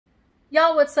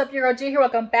Y'all, what's up? Your girl G here.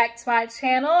 Welcome back to my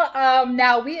channel.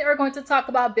 Now we are going to talk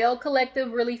about Belle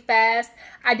Collective really fast.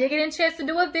 I did get a chance to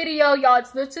do a video, y'all.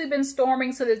 It's literally been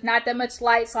storming, so there's not that much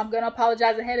light, so I'm gonna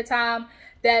apologize ahead of time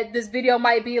that this video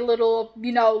might be a little,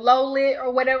 low lit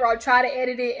or whatever. I'll try to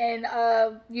edit it and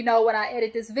when I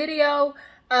edit this video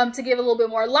to give a little bit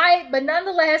more light. But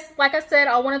nonetheless, like I said,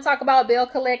 I want to talk about Belle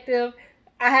Collective.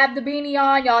 I have the beanie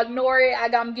on, y'all ignore it.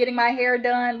 I'm getting my hair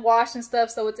done, washed and stuff,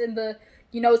 so it's in the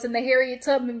it's in the Harriet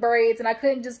Tubman braids, and I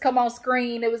couldn't just come on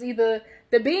screen. It was either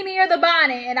the beanie or the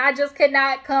bonnet, and I just could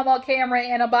not come on camera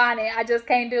in a bonnet. I just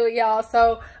can't do it, y'all.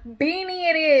 So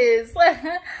beanie it is.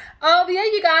 Yeah,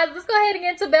 you guys, let's go ahead and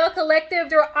get into Belle Collective.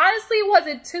 There honestly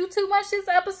wasn't too much this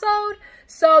episode,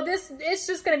 so it's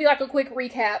just gonna be like a quick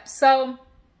recap. So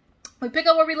we pick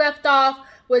up where we left off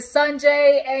with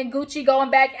Sanjay and Gucci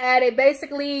going back at it.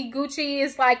 Basically, Gucci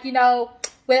is like,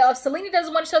 well, if Selena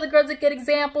doesn't want to show the girls a good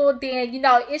example, then,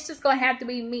 it's just going to have to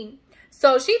be me.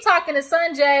 So she talking to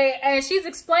Sanjay, and she's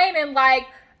explaining, like,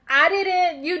 I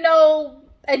didn't,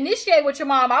 initiate with your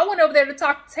mom. I went over there to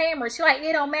talk to Tambra. She's like,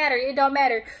 it don't matter. It don't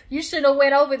matter. You shouldn't have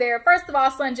went over there. First of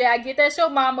all, Sanjay, I get that's your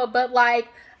mama, but, like,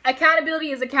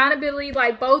 accountability is accountability.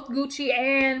 Like, both Gucci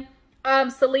and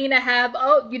Selena have,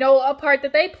 a part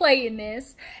that they play in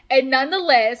this. And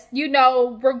nonetheless,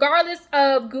 regardless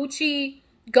of Gucci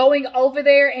going over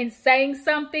there and saying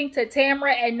something to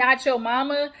Tambra and not your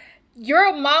mama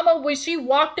when she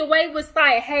walked away was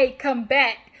like, hey, come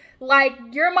back. Like,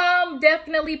 your mom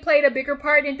definitely played a bigger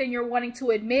part in than you're wanting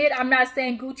to admit. I'm not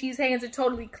saying Gucci's hands are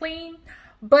totally clean,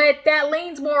 but that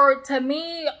leans more to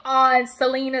me on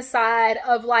Selena's side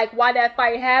of like why that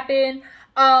fight happened.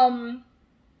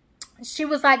 She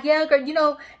was like, yeah,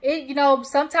 girl,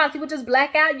 sometimes people just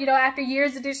black out, after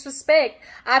years of disrespect.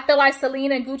 I feel like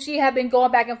Selena and Gucci have been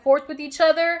going back and forth with each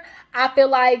other. I feel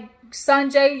like,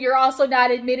 Sanjay, you're also not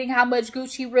admitting how much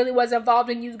Gucci really was involved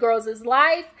in you girls'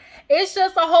 life. It's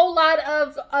just a whole lot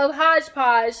of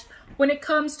hodgepodge when it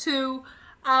comes to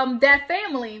that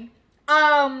family.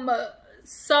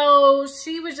 So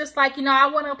she was just like, I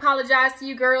want to apologize to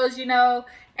you girls,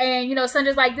 and,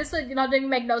 Sanjay's like, this, didn't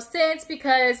make no sense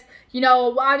because,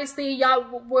 obviously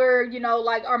y'all were,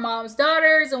 like our mom's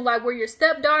daughters and like we're your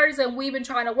stepdaughters and we've been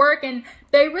trying to work. And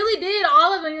they really did,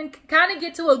 all of them, kind of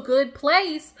get to a good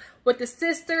place with the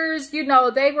sisters.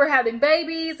 They were having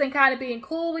babies and kind of being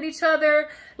cool with each other.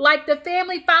 Like the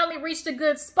family finally reached a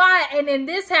good spot. And then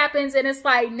this happens and it's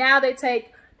like, now they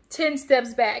take 10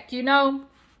 steps back,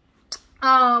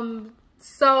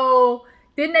 So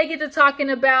then they get to talking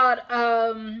about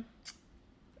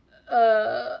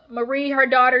Marie, her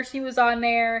daughter, she was on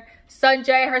there.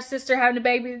 Sanjay, her sister, having a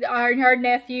baby, her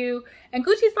nephew. And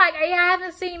Gucci's like, hey, I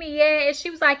haven't seen it yet. And she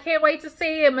was like, can't wait to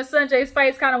see him. And Sanjay's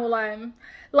face kind of was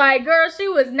like, girl, she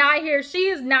was not here. She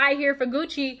is not here for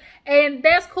Gucci. And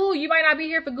that's cool. You might not be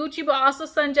here for Gucci, but also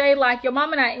Sanjay, like, your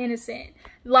mama not innocent.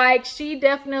 Like, she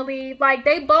definitely, like,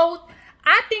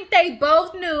 I think they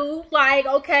both knew, like,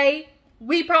 okay,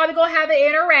 we probably gonna have an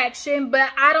interaction, but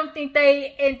I don't think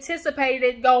they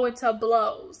anticipated going to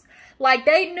blows. Like,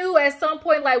 they knew at some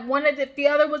point, like, one of the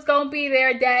other was gonna be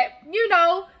there that,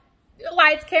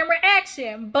 lights, camera,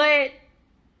 action. But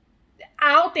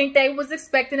I don't think they was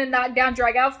expecting a knockdown,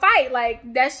 drag out fight.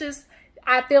 Like, that's just,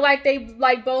 I feel like they,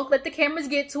 like, both let the cameras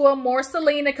get to her, more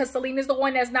Selena, because Selena's the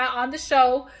one that's not on the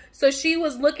show. So she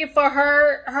was looking for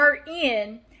her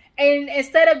in. And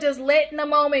instead of just letting the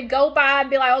moment go by and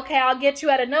be like, okay, I'll get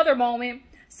you at another moment,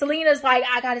 Selena's like,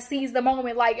 I got to seize the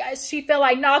moment. Like, she felt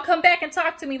like, no, come back and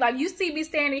talk to me. Like, you see me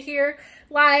standing here.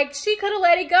 Like, she could have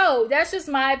let it go. That's just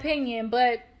my opinion.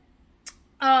 But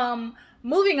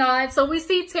moving on. So we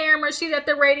see Tambra. She's at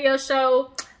the radio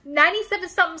show.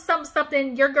 97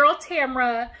 something. Your girl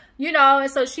Tambra. And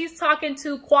so she's talking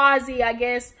to Quasi, I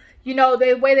guess.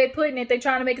 The way they putting it, they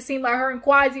trying to make it seem like her and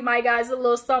Quasi, my guys, a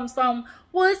little something.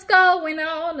 What's going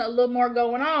on? A little more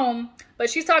going on. But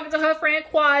she's talking to her friend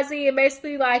Quasi and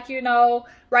basically like,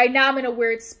 right now I'm in a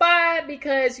weird spot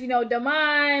because,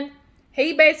 Damon,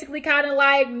 he basically kind of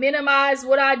like minimized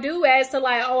what I do as to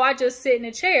like, oh, I just sit in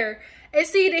a chair. And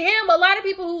see, to him, a lot of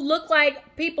people who look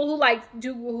like people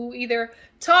who either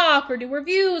talk or do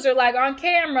reviews or like on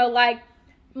camera, like,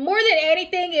 more than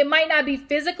anything, it might not be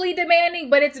physically demanding,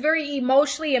 but it's very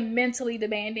emotionally and mentally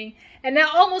demanding. And that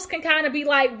almost can kind of be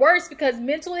like worse because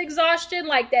mental exhaustion,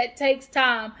 like that takes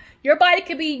time. Your body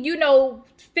could be,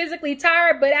 physically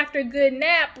tired, but after a good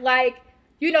nap, like,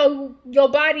 your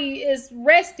body is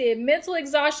rested. Mental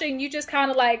exhaustion, you just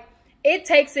kind of like, it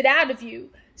takes it out of you.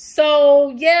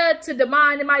 So yeah, to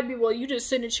Damon, it might be, well, you just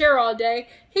sit in a chair all day.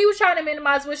 He was trying to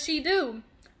minimize what she do.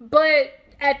 But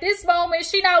at this moment,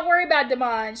 she not worried about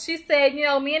Damon. She said, you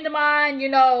know, me and Damon, you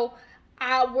know,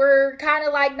 we're kind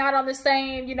of like not on the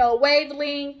same, you know,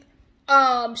 wavelength.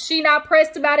 She not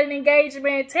pressed about an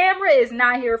engagement. Tambra is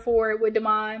not here for it with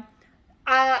Damon.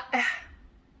 I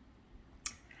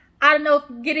don't know if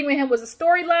getting with him was a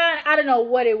storyline. I don't know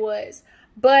what it was.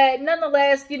 But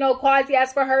nonetheless, you know, Quasi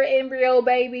asked for her embryo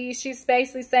baby. She's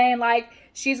basically saying, like,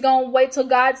 she's going to wait till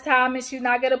God's time and she's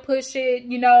not going to push it,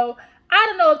 you know. I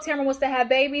don't know if Tambra wants to have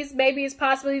babies. Maybe it's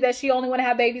possibly that she only want to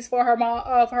have babies for her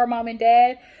mom and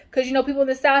dad. Because, you know, people in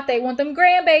the South, they want them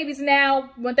grandbabies now.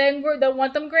 They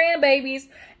want them grandbabies.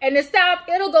 And in the South,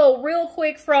 it'll go real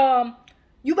quick from,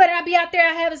 you better not be out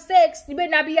there having sex. You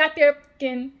better not be out there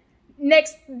fucking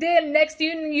next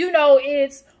you know,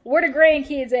 it's, where the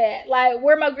grandkids at? Like,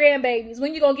 where my grandbabies?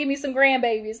 When you gonna give me some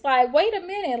grandbabies? Like, wait a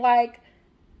minute. Like,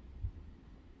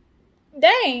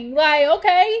 dang. Like,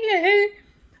 okay.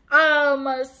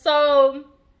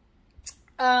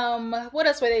 What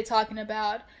else were they talking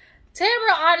about?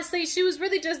 Tambra, honestly, she was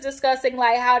really just discussing,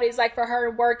 like, how it is, like, for her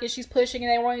work, and she's pushing,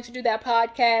 and they wanting to do that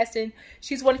podcast, and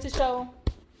she's wanting to show.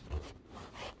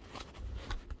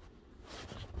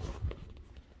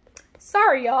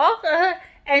 Sorry, y'all.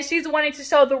 And she's wanting to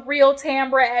show the real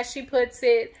Tambra, as she puts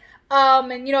it.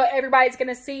 And, you know, everybody's going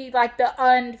to see, like, the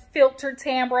unfiltered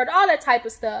Tambra and all that type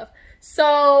of stuff.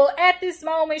 So, at this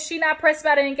moment, she not pressed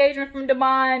about an engagement from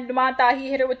Damon. Damon thought he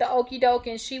hit her with the okie doke,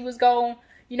 and she was going,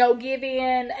 you know, give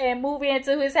in and move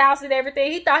into his house and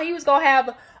everything. He thought he was going to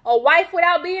have a wife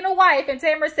without being a wife. And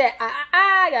Tambra said,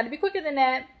 I got to be quicker than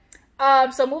that.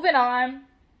 So, moving on.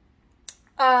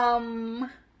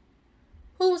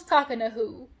 Who's talking to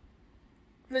who?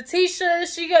 Lateshia,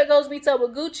 she goes meets up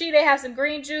with Gucci. They have some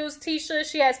green juice. Tisha,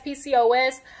 she has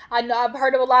PCOS. I know I've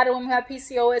heard of a lot of women who have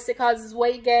PCOS. It causes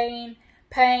weight gain,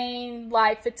 pain,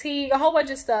 like fatigue, a whole bunch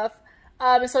of stuff.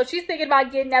 And so she's thinking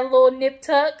about getting that little nip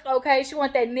tuck. Okay, she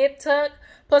want that nip tuck.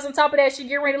 Plus on top of that, she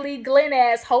getting ready to leave Glenn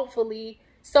ass, hopefully.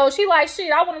 So she like,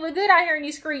 shit, I want to look good out here in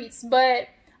these streets. But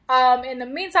in the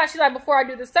meantime, she's like, before I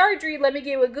do the surgery, let me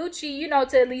get with Gucci, you know,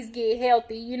 to at least get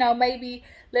healthy. You know, maybe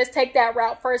let's take that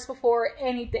route first before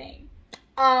anything.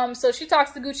 So she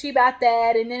talks to Gucci about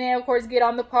that. And then they, of course, get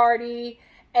on the party.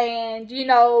 And, you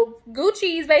know,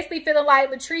 Gucci's basically feeling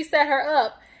like Latrice set her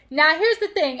up. Now, here's the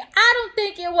thing. I don't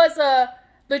think it was a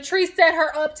Latrice set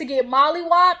her up to get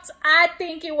mollywopped. I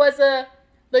think it was a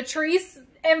Latrice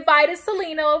invited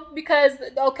Selena because,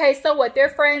 okay, so what? They're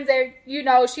friends. They're, you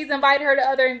know, she's invited her to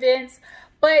other events.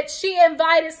 But she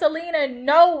invited Selena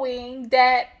knowing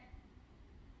that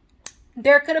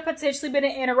there could have potentially been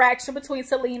an interaction between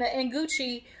Selena and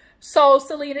Gucci. So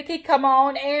Selena could come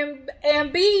on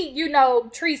and be, you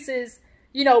know, Treese's,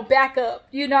 you know, backup.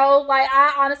 You know, like,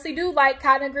 I honestly do, like,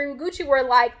 kind of agree with Gucci where,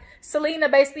 like, Selena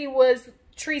basically was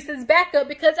Treese's backup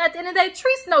because at the end of the day,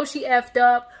 Treese knows she effed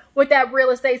up with that real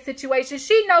estate situation.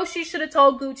 She knows she should have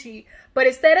told Gucci. But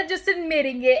instead of just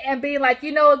admitting it and being like,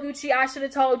 you know what, Gucci, I should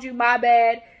have told you, my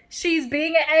bad. She's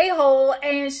being an a-hole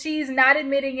and she's not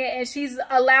admitting it. And she's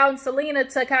allowing Selena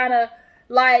to kind of,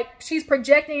 like, she's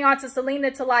projecting onto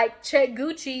Selena to, like, check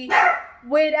Gucci.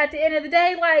 When at the end of the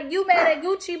day, like, you mad at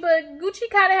Gucci, but Gucci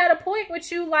kind of had a point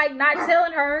with you, like, not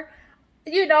telling her,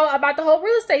 you know, about the whole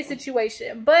real estate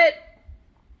situation. But,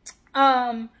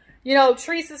 you know,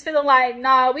 Treese is feeling like,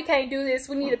 nah, we can't do this.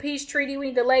 We need a peace treaty. We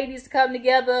need the ladies to come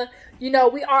together. You know,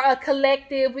 we are a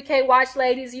collective. We can't watch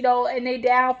ladies, you know, and they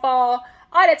downfall.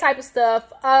 All that type of stuff.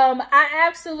 I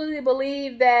absolutely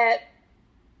believe that,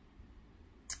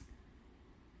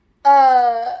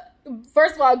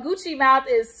 first of all, Gucci mouth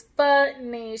is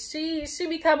funny. She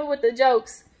be coming with the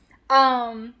jokes.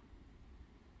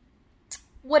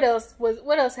 What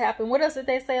else happened? What else did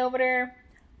they say over there?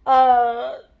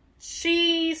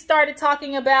 She started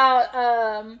talking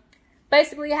about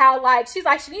basically how, like, she's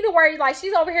like, she need to worry, like,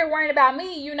 she's over here worrying about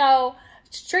me, you know.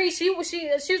 Tree, she was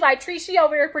like, Tree, she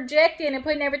over here projecting and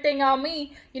putting everything on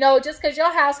me, you know, just because your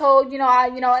household, you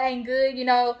know, ain't good, you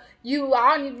know, you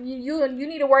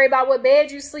need to worry about what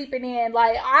bed you sleeping in.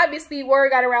 Like, obviously word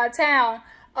got around town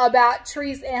about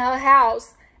Treese and her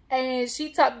house, and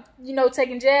she talked, you know,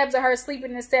 taking jabs at her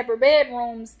sleeping in separate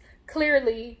bedrooms.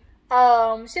 Clearly, she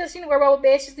need to worry about what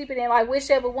bed she's sleeping in, like,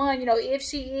 whichever one, you know, if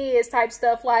she is, type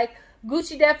stuff. Like,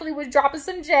 Gucci definitely was dropping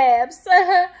some jabs.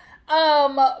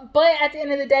 But at the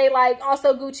end of the day, like,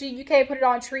 also Gucci, you can't put it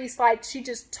on Treese. Like, she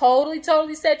just totally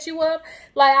set you up.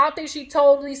 Like, I don't think she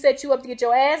totally set you up to get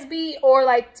your ass beat or,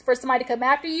 like, for somebody to come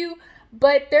after you.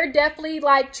 But they're definitely,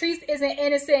 like, Treese isn't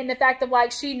innocent in the fact of,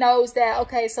 like, she knows that,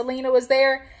 okay, Selena was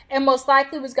there and most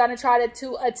likely was going to try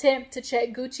to attempt to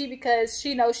check Gucci because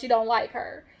she knows she don't like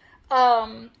her.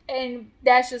 And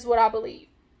that's just what I believe.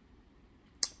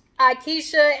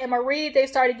 Akeisha and Marie, they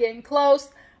started getting close.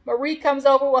 Marie comes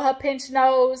over with her pinched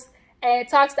nose and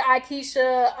talks to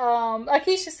Akeisha.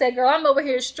 Akeisha said, girl, I'm over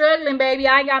here struggling, baby.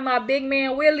 I ain't got my big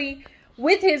man Willie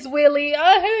with his Willie.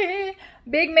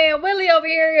 Big man Willie over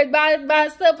here by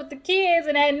stuff with the kids.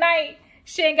 And at night,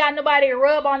 she ain't got nobody to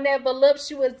rub on that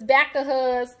voluptuous back of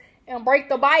hers and break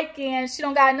the bike in. She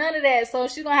don't got none of that. So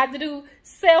she's going to have to do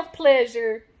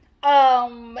self-pleasure.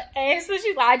 And so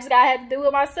she's like, I just gotta have to do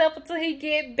it myself until he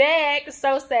get back.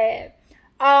 So sad.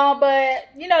 But,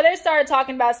 you know, they started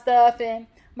talking about stuff. And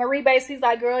Marie basically's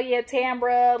like, girl, yeah,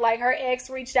 Tambra, like, her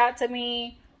ex reached out to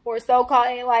me. Or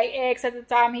so-called, like, ex at the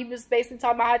time. He was basically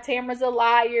talking about how Tambra's a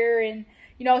liar. And,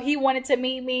 you know, he wanted to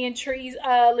meet me and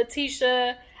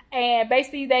Lateshia. And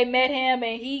basically they met him.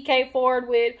 And he came forward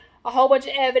with a whole bunch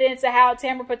of evidence of how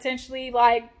Tambra potentially,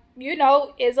 like, you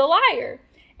know, is a liar.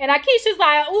 And Akeisha's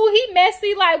like, ooh, he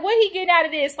messy. Like, what he getting out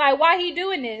of this? Like, why he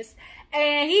doing this?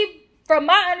 And he, from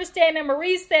my understanding,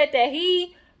 Marie said that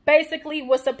he basically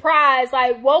was surprised,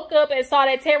 like, woke up and saw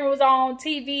that Tambra was on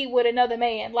TV with another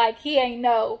man. Like, he ain't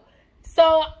know. So,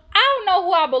 I don't know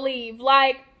who I believe.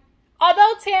 Like,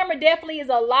 although Tambra definitely is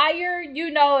a liar, you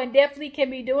know, and definitely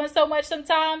can be doing so much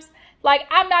sometimes, like,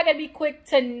 I'm not going to be quick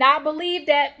to not believe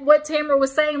that what Tambra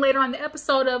was saying later on in the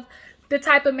episode of the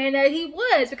type of man that he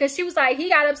was, because she was like, he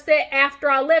got upset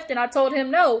after I left and I told him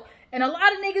no. And a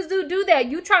lot of niggas do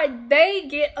that. They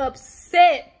get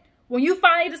upset when you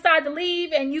finally decide to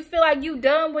leave and you feel like you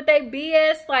done with their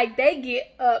BS. Like, they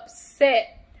get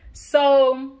upset.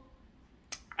 So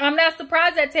I'm not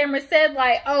surprised that Tambra said,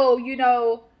 like, oh, you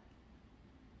know,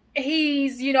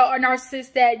 he's, you know, a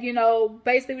narcissist that, you know,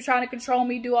 basically was trying to control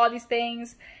me, do all these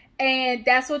things. And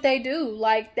that's what they do.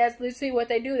 Like, that's literally what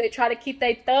they do. They try to keep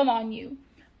their thumb on you.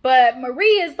 But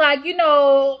Marie is like, you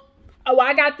know, oh,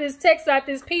 I got this text about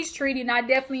this peace treaty, and I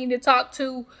definitely need to talk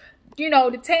to, you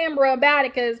know, to Tambra about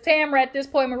it. Because Tambra, at this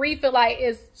point, Marie feel like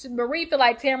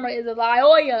Tambra is a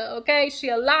liar, okay? She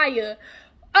a liar.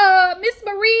 Miss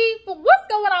Marie, what's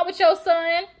going on with your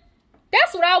son?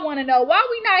 That's what I want to know. Why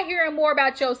we not hearing more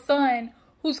about your son,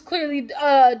 who's clearly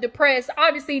depressed?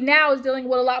 Obviously now is dealing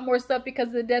with a lot more stuff because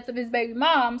of the death of his baby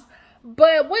moms.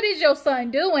 But what is your son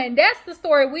doing? That's the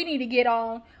story we need to get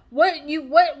on.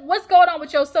 What's going on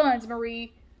with your sons,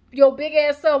 Marie? Your big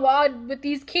ass son with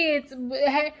these kids.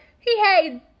 He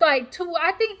had like two.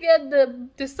 I think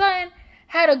the son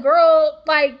had a girl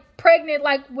like pregnant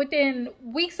like within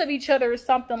weeks of each other or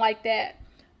something like that.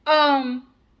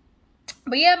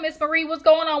 But yeah, Miss Marie, what's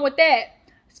going on with that?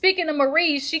 Speaking of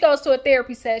Marie, she goes to a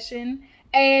therapy session,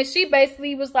 and she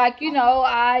basically was like, you know,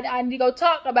 I need to go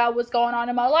talk about what's going on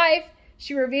in my life.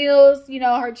 She reveals, you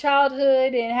know, her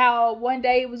childhood and how one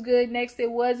day it was good, next it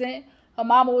wasn't. Her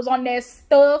mama was on that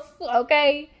stuff,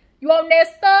 okay? You on that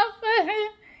stuff?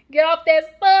 Get off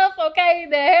that stuff, okay?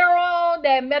 The heroin,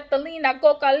 that methylene, that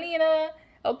cocaine,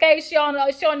 okay? She on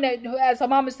that, as her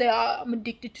mama said, I'm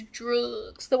addicted to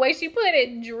drugs. The way she put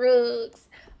it, drugs.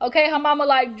 Okay, her mama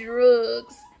like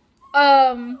drugs.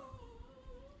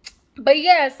 But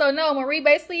yeah, so no, Marie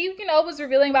basically, you know, was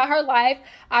revealing about her life.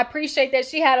 I appreciate that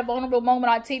she had a vulnerable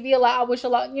moment on TV a lot. I wish a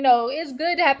lot, you know, it's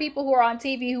good to have people who are on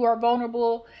TV who are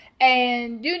vulnerable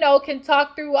and, you know, can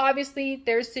talk through, obviously,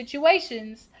 their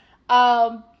situations.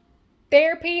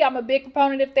 Therapy, I'm a big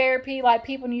proponent of therapy. Like,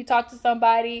 people need to talk to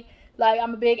somebody. Like,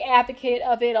 I'm a big advocate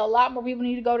of it. A lot more people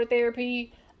need to go to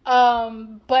therapy.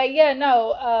 But yeah,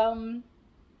 no,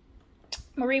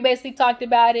 Marie basically talked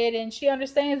about it, and she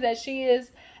understands that she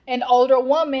is an older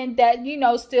woman that, you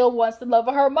know, still wants the love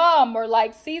of her mom, or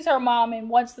like sees her mom and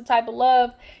wants the type of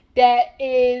love that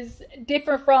is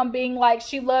different from being like,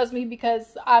 she loves me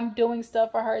because I'm doing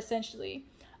stuff for her, essentially.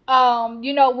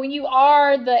 You know, when you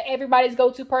are the everybody's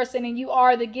go-to person and you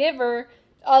are the giver,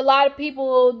 a lot of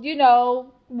people, you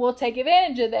know, will take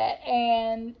advantage of that.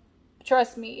 And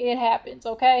trust me, it happens,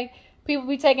 okay? People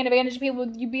be taking advantage of people.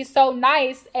 You be so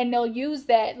nice and they'll use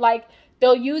that. Like,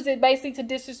 they'll use it basically to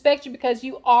disrespect you because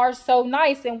you are so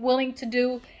nice and willing to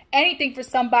do anything for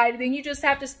somebody. Then you just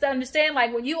have to understand,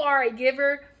 like, when you are a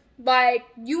giver, like,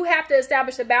 you have to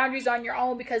establish the boundaries on your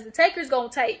own, because the taker's gonna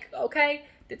take, okay?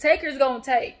 The taker's gonna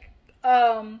take.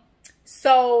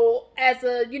 So as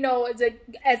a, you know,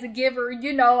 as a giver,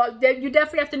 you know, you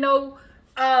definitely have to know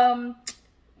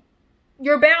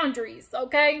your boundaries,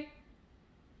 okay?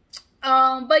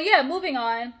 But yeah, moving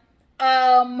on.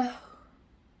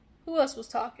 Who else was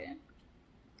talking?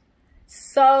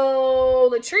 So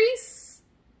Latrice,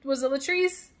 was it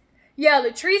Latrice? Yeah,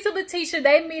 Latrice and Lateshia,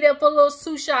 they meet up for a little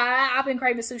sushi. I've been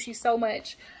craving sushi so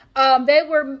much.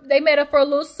 They met up for a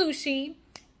little sushi,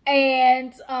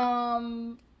 and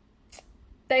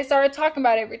they started talking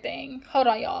about everything. Hold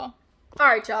on, y'all. All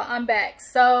right, y'all, I'm back.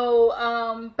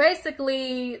 So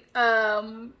basically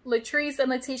Latrice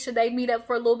and Lateshia, they meet up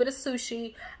for a little bit of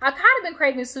sushi. I've kind of been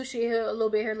craving sushi here a little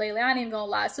bit here lately. I ain't even gonna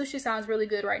lie, sushi sounds really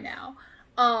good right now.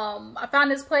 I found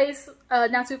this place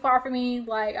not too far from me.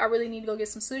 Like, I really need to go get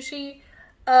some sushi.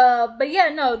 But yeah,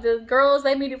 no, the girls,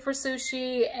 they meet up for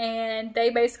sushi, and they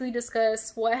basically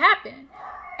discuss what happened.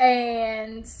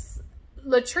 And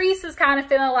Latrice is kind of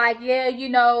feeling like, yeah, you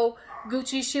know,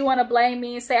 Gucci, she want to blame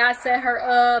me and say I set her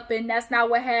up, and that's not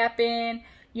what happened.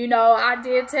 You know, I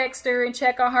did text her and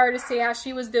check on her to see how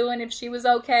she was doing, if she was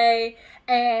okay,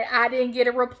 and I didn't get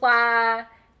a reply.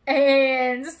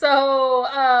 And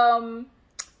so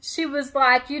she was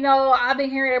like, you know, I've been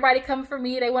hearing everybody coming for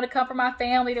me. They want to come for my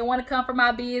family. They want to come for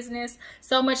my business.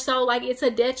 So much so, like, it's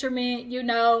a detriment, you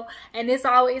know. And it's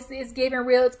always, it's giving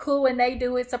real. It's cool when they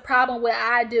do it. It's a problem when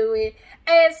I do it.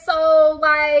 And so,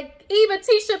 like, even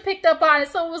Tisha picked up on it.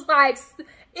 So it was like,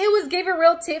 it was giving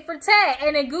real tit for tat.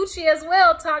 And then Gucci as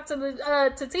well talked to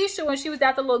Tisha when she was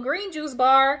at the little green juice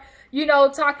bar, you know,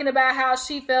 talking about how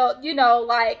she felt, you know,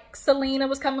 like Selena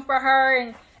was coming for her,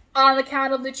 and on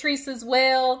account of Latrice as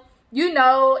well. You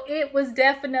know, it was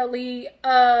definitely,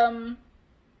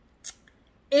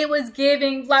 it was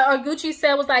giving, like, or Gucci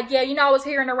said, was like, yeah, you know, I was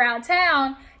hearing around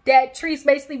town that Latrice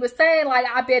basically was saying, like,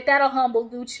 I bet that'll humble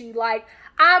Gucci. Like,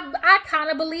 I kind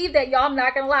of believe that, y'all. I'm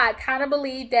not gonna lie. I kind of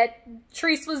believe that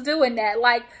Latrice was doing that.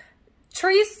 Like,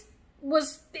 Latrice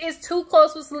is too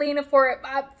close with Selena for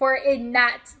it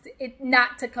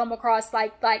not to come across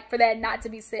like for that not to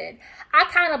be said. I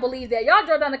kind of believe that. Y'all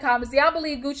drop down in the comments. Y'all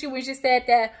believe Gucci when she said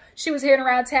that she was hearing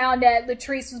around town that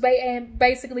Latrice was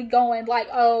basically going like,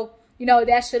 oh, you know,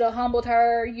 that should have humbled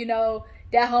her, you know,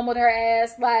 that humbled her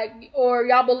ass, like, or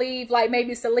y'all believe like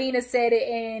maybe Selena said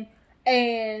it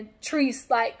and Latrice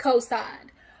like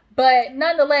co-signed. But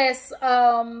nonetheless,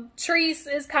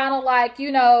 Latrice is kind of like,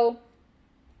 you know,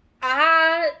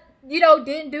 I, you know,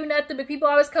 didn't do nothing, but people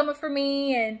always coming for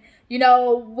me. And, you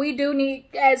know, we do need,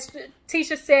 as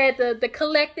Tisha said, the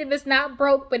collective is not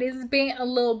broke, but it's bent a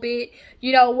little bit.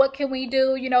 You know, what can we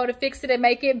do, you know, to fix it and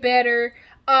make it better?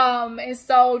 And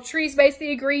so Latrice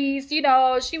basically agrees, you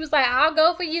know, she was like, I'll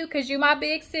go for you because you my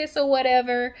big sis or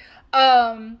whatever.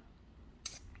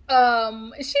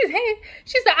 She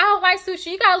said, I don't like sushi.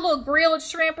 You got a little grilled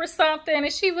shrimp or something.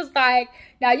 And she was like,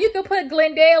 now you can put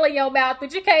Glendale in your mouth,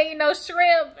 but you can't eat no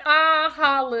shrimp. I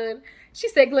hollered. She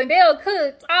said, Glendale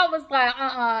cooked. I was like,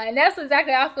 And that's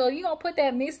exactly how I feel. You gonna put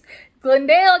that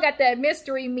Glendale got that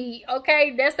mystery meat,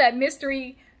 okay? That's that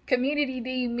mystery community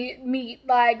D meat.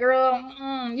 Like, girl,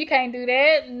 you can't do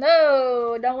that.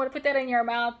 No, don't want to put that in your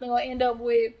mouth. You're gonna end up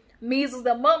with measles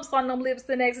and mumps on them lips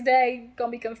the next day.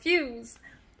 Gonna be confused.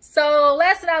 So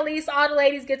last but not least, all the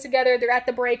ladies get together. They're at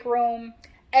the break room.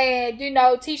 And, you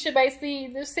know, Tisha basically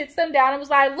just sits them down and was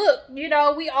like, look, you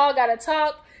know, we all got to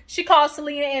talk. She called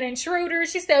Selena an intruder.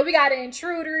 She said, we got an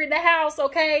intruder in the house,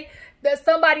 okay? That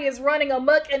somebody is running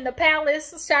amok in the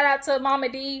palace. Shout out to Mama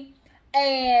D.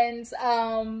 And,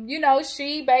 you know,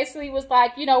 she basically was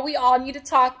like, you know, we all need to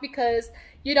talk because,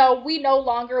 you know, we no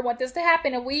longer want this to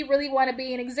happen. And we really want to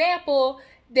be an example.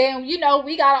 Then, you know,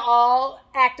 we got to all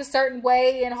act a certain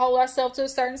way and hold ourselves to a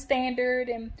certain standard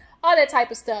and all that type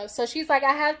of stuff. So she's like,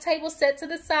 I have tables set to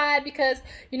the side because,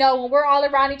 you know, when we're all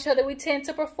around each other, we tend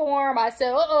to perform. I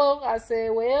said, uh-oh. I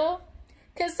said, well,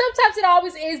 because sometimes it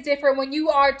always is different when you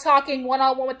are talking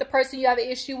one-on-one with the person you have an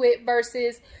issue with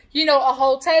versus, you know, a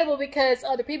whole table, because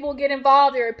other people get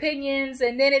involved, their opinions,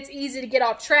 and then it's easy to get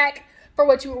off track for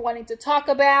what you were wanting to talk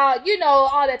about, you know,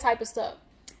 all that type of stuff.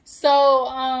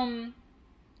 So,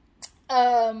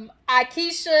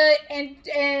 Akeisha and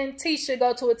Tisha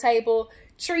go to a table.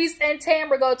 Latrice and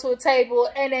Tambra go to a table.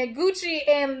 And then Gucci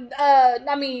and,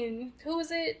 who is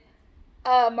it?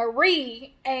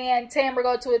 Marie and Tambra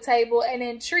go to a table. And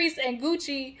then Latrice and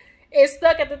Gucci is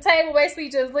stuck at the table, basically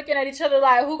just looking at each other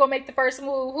like, who gonna make the first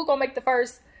move? Who gonna make the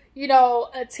first, you know,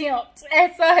 attempt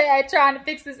at trying to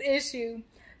fix this issue?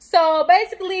 So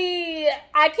basically,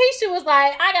 Akeisha was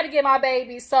like, I gotta get my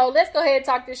baby, so let's go ahead and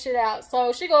talk this shit out.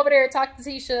 So she go over there and talk to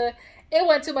Tisha. It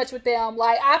wasn't too much with them.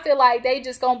 Like, I feel like they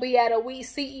just gonna be at a we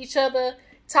see each other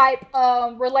type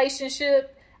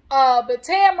relationship. But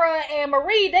Tambra and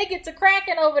Marie, they get to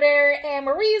cracking over there, and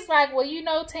Marie's like, well, you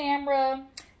know, Tambra,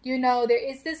 you know, there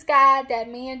is this guy that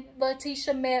me and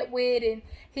Latisha met with, and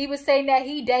he was saying that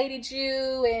he dated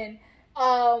you, and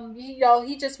you know,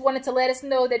 he just wanted to let us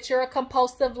know that you're a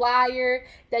compulsive liar,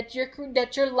 that your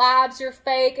lives are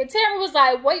fake. And Tambra was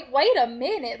like, wait a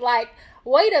minute, like,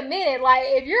 wait a minute, like,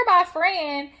 if you're my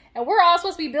friend And we're all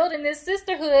supposed to be building this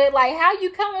sisterhood. Like, how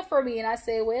you coming for me? And I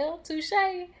said, well, touche.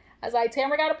 I was like,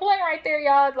 Tambra got a point right there,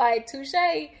 y'all. Like, touche.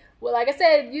 Well, like I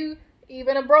said,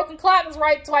 even a broken clock is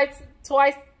right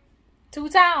two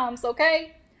times,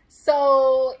 okay?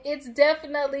 So it's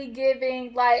definitely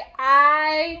giving, like,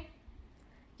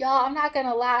 y'all, I'm not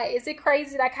gonna lie. Is it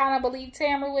crazy that I kind of believe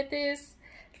Tambra with this?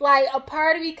 Like, a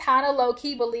part of me kind of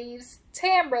low-key believes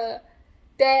Tambra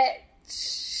that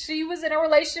she was in a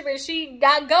relationship and she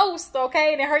got ghosted,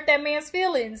 okay? And it hurt that man's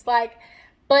feelings. Like,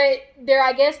 but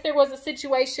I guess there was a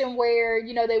situation where,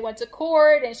 you know, they went to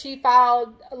court and she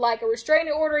filed like a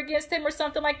restraining order against him or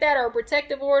something like that, or a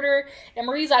protective order. And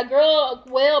Marie's like, girl,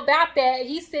 well, about that,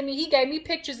 he gave me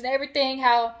pictures and everything,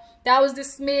 how that was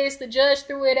dismissed. The judge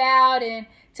threw it out. And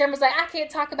Tamra's like, I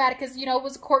can't talk about it because, you know, it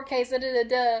was a court case, da da da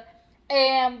da.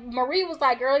 And Marie was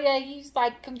like, girl, yeah, he's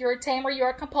like, you're Tambra, you're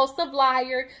a compulsive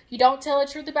liar. You don't tell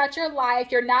the truth about your life.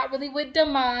 You're not really with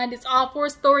Demond. It's all for a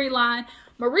storyline.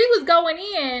 Marie was going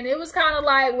in. It was kind of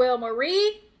like, well,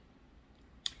 Marie,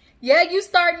 yeah, you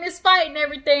starting this fight and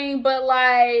everything, but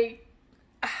like,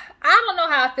 I don't know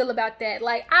how I feel about that.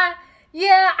 Like, I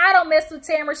don't mess with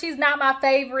Tambra. She's not my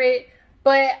favorite,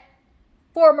 but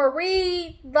for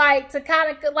Marie, like, to kind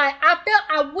of, like,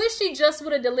 I wish she just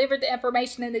would have delivered the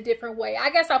information in a different way. I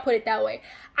guess I'll put it that way.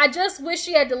 I just wish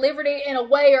she had delivered it in a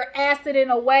way, or asked it in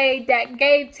a way that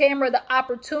gave Tambra the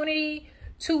opportunity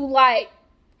to, like,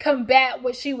 combat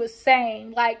what she was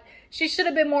saying. Like, she should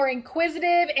have been more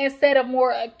inquisitive instead of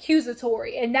more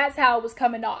accusatory, and that's how it was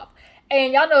coming off.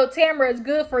 And y'all know Tambra is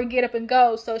good for a get up and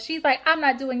go. So she's like, I'm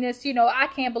not doing this. You know, I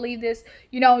can't believe this.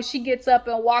 You know, she gets up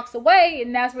and walks away.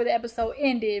 And that's where the episode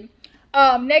ended.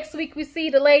 Next week, we see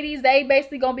the ladies. They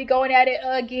basically going to be going at it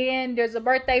again. There's a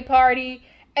birthday party.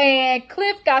 And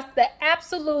Cliff got the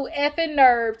absolute effing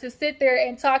nerve to sit there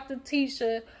and talk to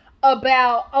Tisha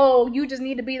about, oh, you just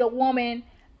need to be the woman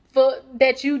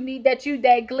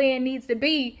that Glenn needs to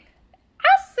be.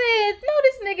 I said, no,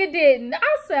 this nigga didn't.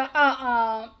 I said,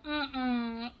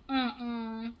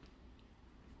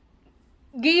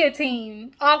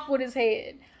 guillotine off with his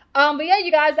head. But yeah,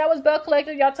 you guys, that was Belle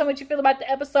Collective. Y'all tell me what you feel about the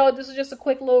episode. This is just a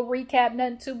quick little recap,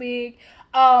 nothing too big.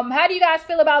 How do you guys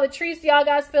feel about Latrice? Y'all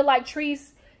guys feel like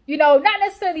Treese, you know, not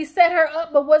necessarily set her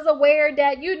up, but was aware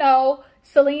that, you know,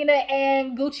 Selena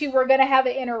and Gucci were gonna have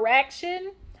an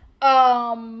interaction?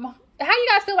 How do you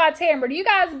guys feel about Tambra? Do you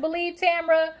guys believe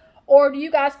Tambra? Or do you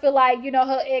guys feel like, you know,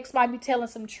 her ex might be telling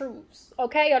some truths?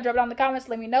 Okay, y'all drop it down in the comments.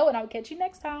 Let me know, and I'll catch you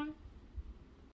next time.